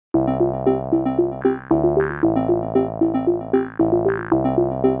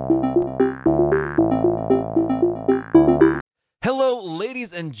Hello,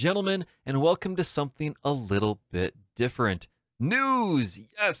 ladies and gentlemen, and welcome to something a little bit different. News!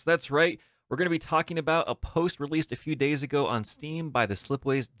 Yes, that's right. We're going to be talking about a post released a few days ago on Steam by the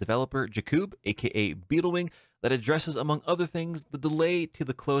Slipways developer Jakub, aka Beetlewing, that addresses, among other things, the delay to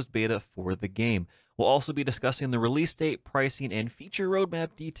the closed beta for the game. We'll also be discussing the release date, pricing, and feature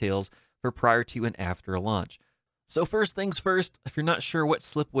roadmap details for prior to and after launch. So first things first, if you're not sure what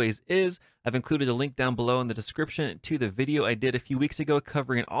Slipways is, I've included a link down below in the description to the video I did a few weeks ago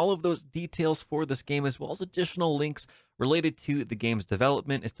covering all of those details for this game, as well as additional links related to the game's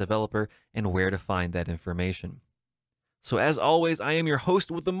development, its developer, and where to find that information. So as always, I am your host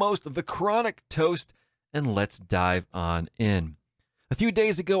with the most, TheChronicToast, and let's dive on in. A few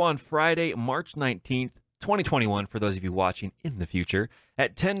days ago on Friday, March 19th, 2021, for those of you watching in the future,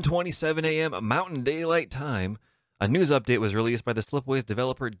 at 10:27 a.m. Mountain Daylight Time, a news update was released by the Slipways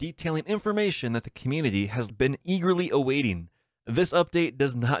developer detailing information that the community has been eagerly awaiting. This update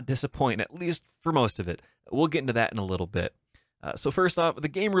does not disappoint, at least for most of it. We'll get into that in a little bit. So first off, the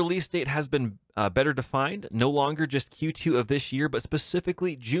game release date has been better defined, no longer just Q2 of this year, but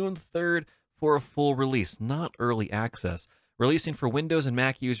specifically June 3rd for a full release, not early access. Releasing for Windows and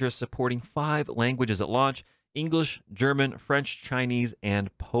Mac users supporting 5 languages at launch: English, German, French, Chinese, and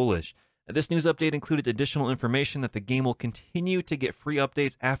Polish. This news update included additional information that the game will continue to get free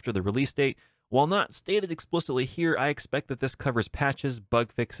updates after the release date. While not stated explicitly here, I expect that this covers patches,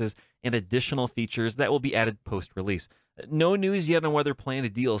 bug fixes, and additional features that will be added post-release. No news yet on whether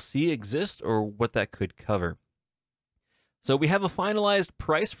planned DLC exists or what that could cover. So we have a finalized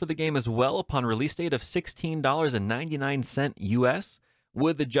price for the game as well upon release date of $16.99 US,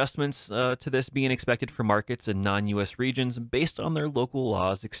 with adjustments to this being expected for markets in non-US regions based on their local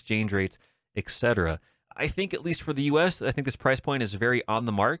laws, exchange rates, etc. I think, at least for the US, I think this price point is very on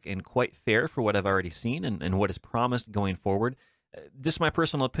the mark and quite fair for what I've already seen and what is promised going forward. Just my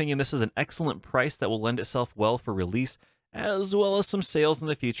personal opinion, this is an excellent price that will lend itself well for release, as well as some sales in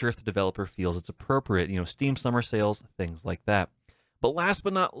the future if the developer feels it's appropriate. You know, Steam summer sales, things like that. But last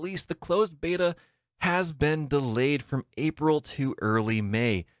but not least, the closed beta has been delayed from April to early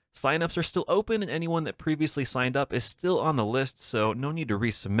May. Signups are still open, and anyone that previously signed up is still on the list, so no need to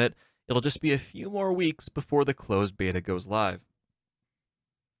resubmit. It'll just be a few more weeks before the closed beta goes live.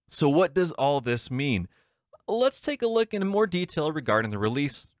 So what does all this mean? Let's take a look in more detail regarding the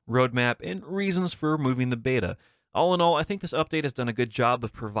release, roadmap, and reasons for removing the beta. All in all, I think this update has done a good job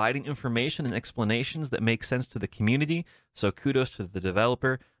of providing information and explanations that make sense to the community, so kudos to the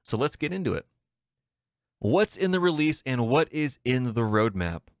developer. So let's get into it. What's in the release and what is in the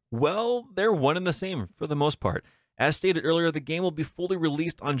roadmap? Well, they're one and the same for the most part. As stated earlier, the game will be fully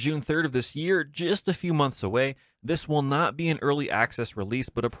released on June 3rd of this year, just a few months away. This will not be an early access release,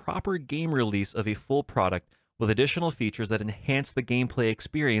 but a proper game release of a full product with additional features that enhance the gameplay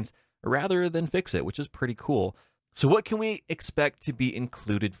experience rather than fix it, which is pretty cool. So what can we expect to be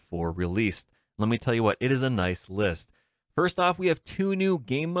included for release? Let me tell you what, it is a nice list. First off, we have 2 new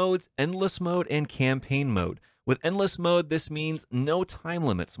game modes, Endless Mode and Campaign Mode. With Endless Mode, this means no time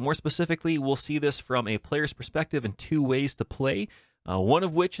limits. More specifically, we'll see this from a player's perspective in 2 ways to play, one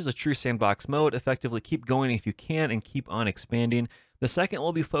of which is a true sandbox mode, effectively keep going if you can and keep on expanding. The second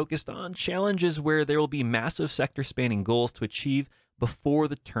will be focused on challenges where there will be massive sector-spanning goals to achieve before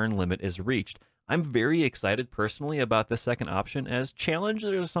the turn limit is reached. I'm very excited personally about this second option, as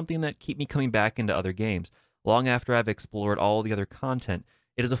challenges are something that keep me coming back into other games long after I've explored all the other content.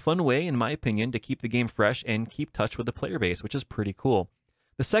 It is a fun way, in my opinion, to keep the game fresh and keep touch with the player base, which is pretty cool.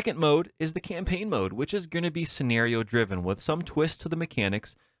 The second mode is the campaign mode, which is going to be scenario driven with some twists to the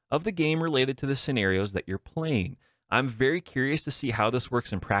mechanics of the game related to the scenarios that you're playing. I'm very curious to see how this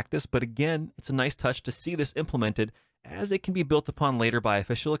works in practice, but again, it's a nice touch to see this implemented, as it can be built upon later by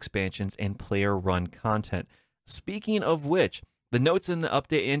official expansions and player-run content. Speaking of which, the notes in the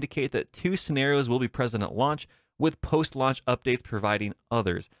update indicate that 2 scenarios will be present at launch, with post-launch updates providing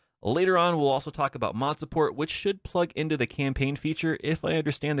others. Later on, we'll also talk about mod support, which should plug into the campaign feature. If I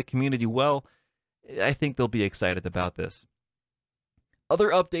understand the community well, I think they'll be excited about this. Other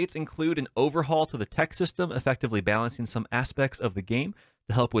updates include an overhaul to the tech system, effectively balancing some aspects of the game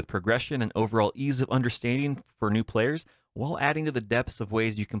to help with progression and overall ease of understanding for new players, while adding to the depths of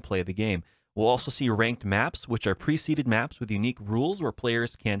ways you can play the game. We'll also see ranked maps, which are pre-seeded maps with unique rules where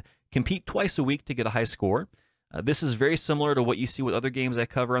players can compete twice a week to get a high score. This is very similar to what you see with other games I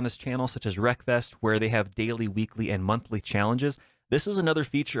cover on this channel, such as Wreckfest, where they have daily, weekly, and monthly challenges. This is another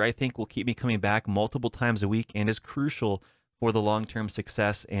feature I think will keep me coming back multiple times a week and is crucial for the long-term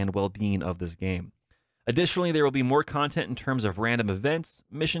success and well-being of this game. Additionally, there will be more content in terms of random events,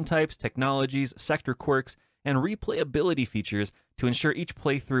 mission types, technologies, sector quirks, and replayability features to ensure each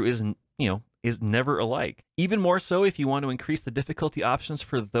playthrough is never alike. Even more so if you want to increase the difficulty options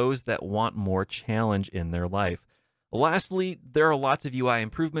for those that want more challenge in their life. Lastly, there are lots of UI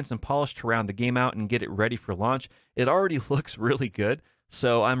improvements and polish to round the game out and get it ready for launch. It already looks really good,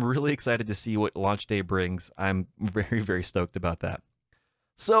 so I'm really excited to see what launch day brings. I'm very, very stoked about that.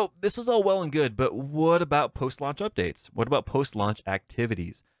 So this is all well and good, but what about post-launch updates? What about post-launch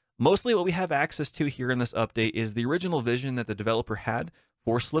activities? Mostly what we have access to here in this update is the original vision that the developer had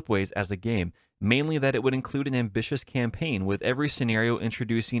for Slipways as a game, mainly that it would include an ambitious campaign with every scenario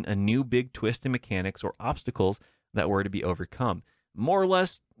introducing a new big twist in mechanics or obstacles that were to be overcome. More or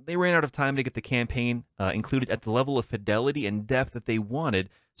less, they ran out of time to get the campaign included at the level of fidelity and depth that they wanted,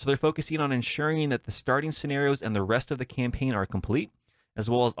 so they're focusing on ensuring that the starting scenarios and the rest of the campaign are complete, as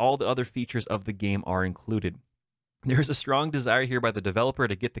well as all the other features of the game are included. There is a strong desire here by the developer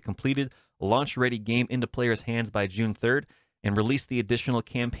to get the completed, launch-ready game into players' hands by June 3rd and release the additional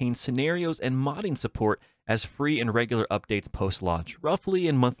campaign scenarios and modding support as free and regular updates post-launch, roughly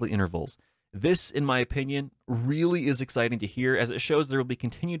in monthly intervals. This, in my opinion, really is exciting to hear, as it shows there will be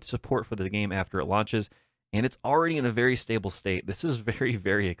continued support for the game after it launches, and it's already in a very stable state. This is very,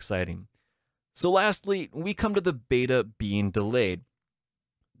 very exciting. So lastly, we come to the beta being delayed.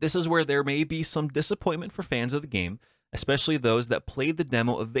 This is where there may be some disappointment for fans of the game, especially those that played the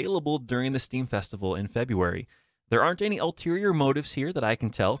demo available during the Steam Festival in February. There aren't any ulterior motives here that I can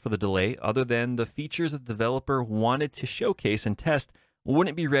tell for the delay, other than the features that the developer wanted to showcase and test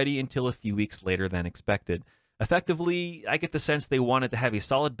wouldn't be ready until a few weeks later than expected. Effectively, I get the sense they wanted to have a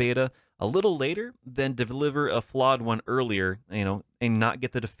solid beta a little later than deliver a flawed one earlier, and not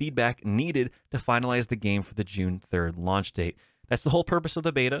get the feedback needed to finalize the game for the June 3rd launch date. That's the whole purpose of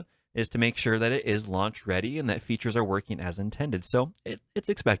the beta, is to make sure that it is launch ready and that features are working as intended. So it's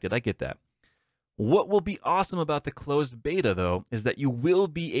expected, I get that. What will be awesome about the closed beta, though, is that you will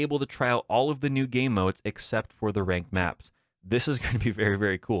be able to try out all of the new game modes except for the ranked maps. This is going to be very,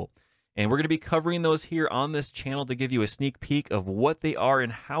 very cool. And we're going to be covering those here on this channel to give you a sneak peek of what they are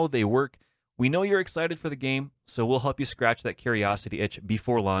and how they work. We know you're excited for the game, so we'll help you scratch that curiosity itch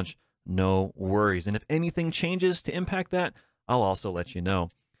before launch. No worries. And if anything changes to impact that, I'll also let you know.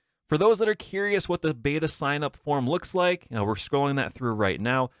 For those that are curious what the beta sign-up form looks like, we're scrolling that through right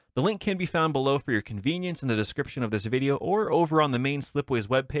now. The link can be found below for your convenience in the description of this video or over on the main Slipways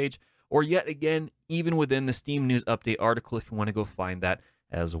webpage, or yet again, even within the Steam News Update article if you want to go find that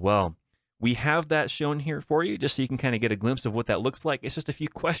as well. We have that shown here for you just so you can kind of get a glimpse of what that looks like. It's just a few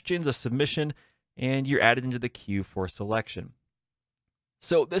questions, a submission, and you're added into the queue for selection.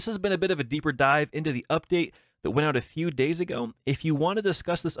 So this has been a bit of a deeper dive into the update that went out a few days ago. If you want to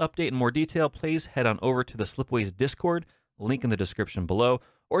discuss this update in more detail, please head on over to the Slipways Discord, link in the description below,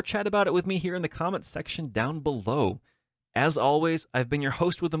 or chat about it with me here in the comments section down below. As always, I've been your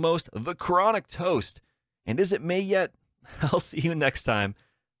host with the most, TheChronicToast. And is it May yet? I'll see you next time.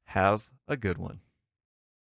 Have a good one.